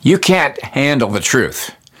You can't handle the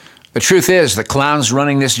truth. The truth is, the clowns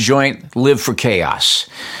running this joint live for chaos.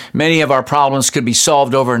 Many of our problems could be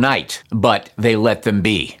solved overnight, but they let them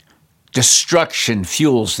be. Destruction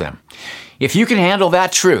fuels them. If you can handle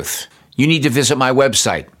that truth, you need to visit my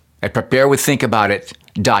website at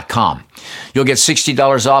preparewiththinkaboutit.com. You'll get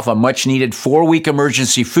 $60 off a much-needed 4-week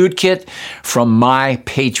emergency food kit from My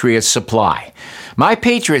Patriot Supply. My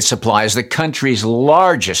Patriot Supply is the country's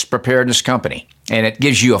largest preparedness company, and it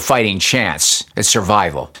gives you a fighting chance at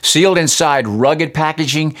survival. Sealed inside rugged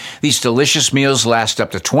packaging, these delicious meals last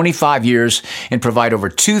up to 25 years and provide over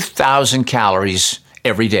 2,000 calories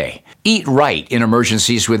every day. Eat right in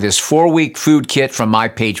emergencies with this 4-week food kit from My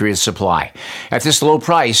Patriot Supply. At this low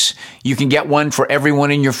price, you can get one for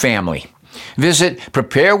everyone in your family. Visit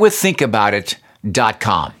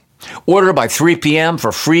preparewiththinkaboutit.com. Order by 3 p.m.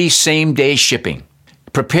 for free same-day shipping.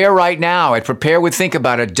 Prepare right now at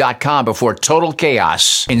preparewiththinkaboutit.com before total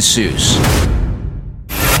chaos ensues.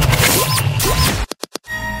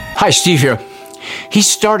 Hi, Steve here. He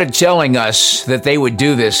started telling us that they would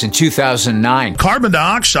do this in 2009. Carbon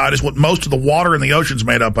dioxide is what most of the water in the ocean's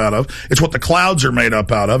made up out of. It's what the clouds are made up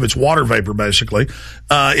out of. It's water vapor, basically.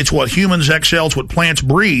 It's what humans exhale. It's what plants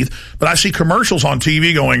breathe. But I see commercials on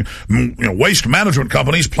TV going, waste management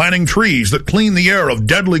companies planting trees that clean the air of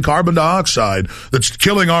deadly carbon dioxide that's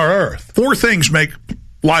killing our Earth. 4 things make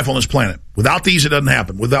life on this planet. Without these, it doesn't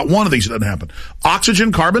happen. Without one of these, it doesn't happen.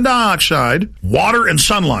 Oxygen, carbon dioxide, water, and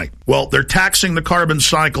sunlight. Well, they're taxing the carbon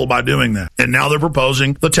cycle by doing that. And now they're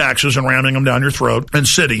proposing the taxes and ramming them down your throat. And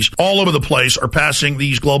cities all over the place are passing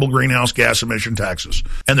these global greenhouse gas emission taxes.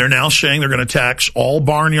 And they're now saying they're going to tax all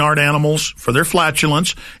barnyard animals for their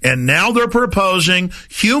flatulence. And now they're proposing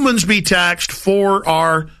humans be taxed for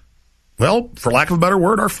our, well, for lack of a better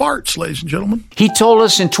word, our farts, ladies and gentlemen. He told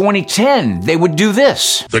us in 2010 they would do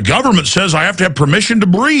this. The government says I have to have permission to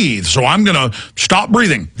breathe, so I'm going to stop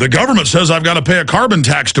breathing. The government says I've got to pay a carbon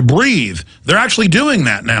tax to breathe. They're actually doing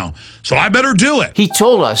that now, so I better do it. He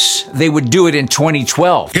told us they would do it in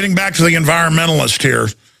 2012. Getting back to the environmentalists here,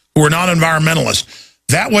 who are not environmentalists.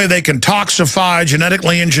 That way they can toxify,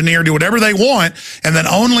 genetically engineer, do whatever they want, and then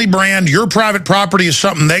only brand your private property as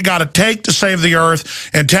something they got to take to save the earth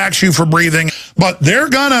and tax you for breathing. But they're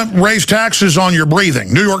going to raise taxes on your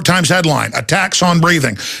breathing. New York Times headline, a tax on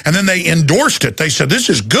breathing. And then they endorsed it. They said, this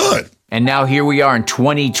is good. And now here we are in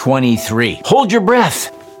 2023. Hold your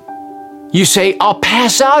breath. You say, I'll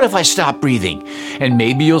pass out if I stop breathing. And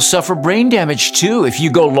maybe you'll suffer brain damage too if you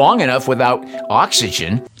go long enough without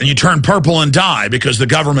oxygen. And you turn purple and die because the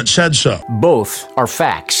government said so. Both are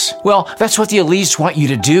facts. Well, that's what the elites want you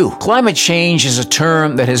to do. Climate change is a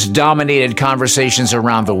term that has dominated conversations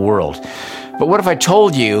around the world. But what if I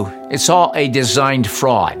told you it's all a designed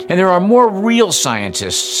fraud? And there are more real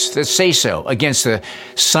scientists that say so against the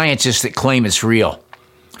scientists that claim it's real.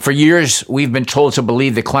 For years, we've been told to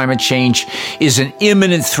believe that climate change is an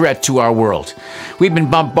imminent threat to our world. We've been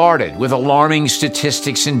bombarded with alarming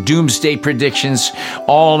statistics and doomsday predictions,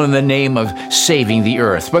 all in the name of saving the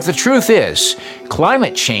Earth. But the truth is,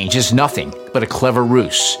 climate change is nothing but a clever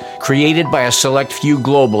ruse created by a select few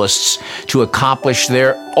globalists to accomplish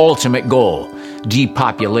their ultimate goal,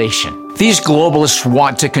 depopulation. These globalists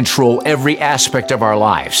want to control every aspect of our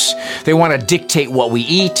lives. They want to dictate what we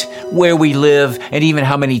eat, where we live, and even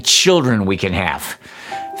how many children we can have.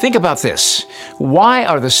 Think about this. Why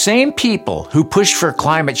are the same people who push for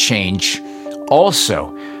climate change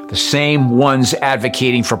also the same ones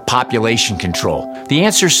advocating for population control? The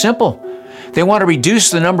answer is simple. They want to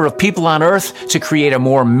reduce the number of people on Earth to create a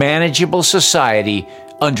more manageable society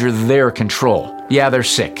under their control. Yeah, they're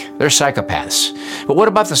sick. They're psychopaths. But what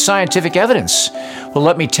about the scientific evidence? Well,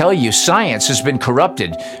 let me tell you, science has been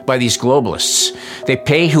corrupted by these globalists. They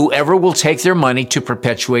pay whoever will take their money to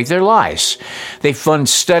perpetuate their lies. They fund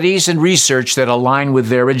studies and research that align with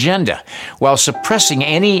their agenda, while suppressing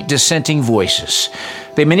any dissenting voices.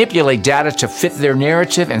 They manipulate data to fit their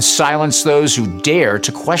narrative and silence those who dare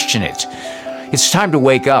to question it. It's time to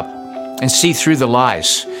wake up and see through the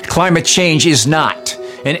lies. Climate change is not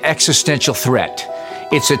an existential threat.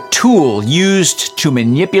 It's a tool used to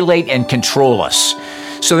manipulate and control us.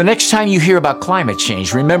 So the next time you hear about climate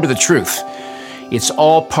change, remember the truth. It's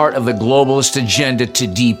all part of the globalist agenda to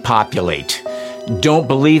depopulate. Don't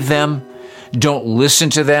believe them, don't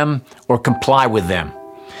listen to them, or comply with them.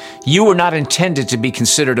 You were not intended to be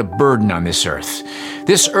considered a burden on this earth.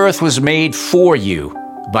 This earth was made for you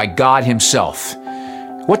by God Himself.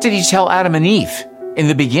 What did He tell Adam and Eve in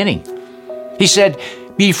the beginning? He said,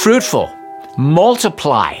 be fruitful,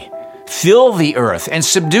 multiply, fill the earth, and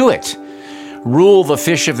subdue it. rule the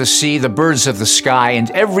fish of the sea, the birds of the sky, and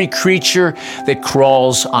every creature that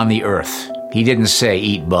crawls on the earth. He didn't say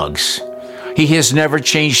eat bugs. He has never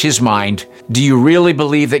changed his mind. Do you really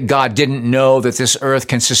believe that God didn't know that this earth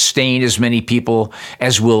can sustain as many people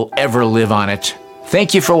as will ever live on it?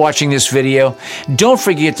 Thank you for watching this video. Don't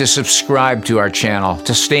forget to subscribe to our channel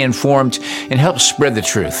to stay informed and help spread the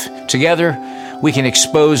truth. Together, we can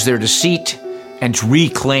expose their deceit and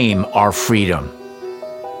reclaim our freedom.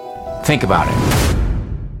 Think about it.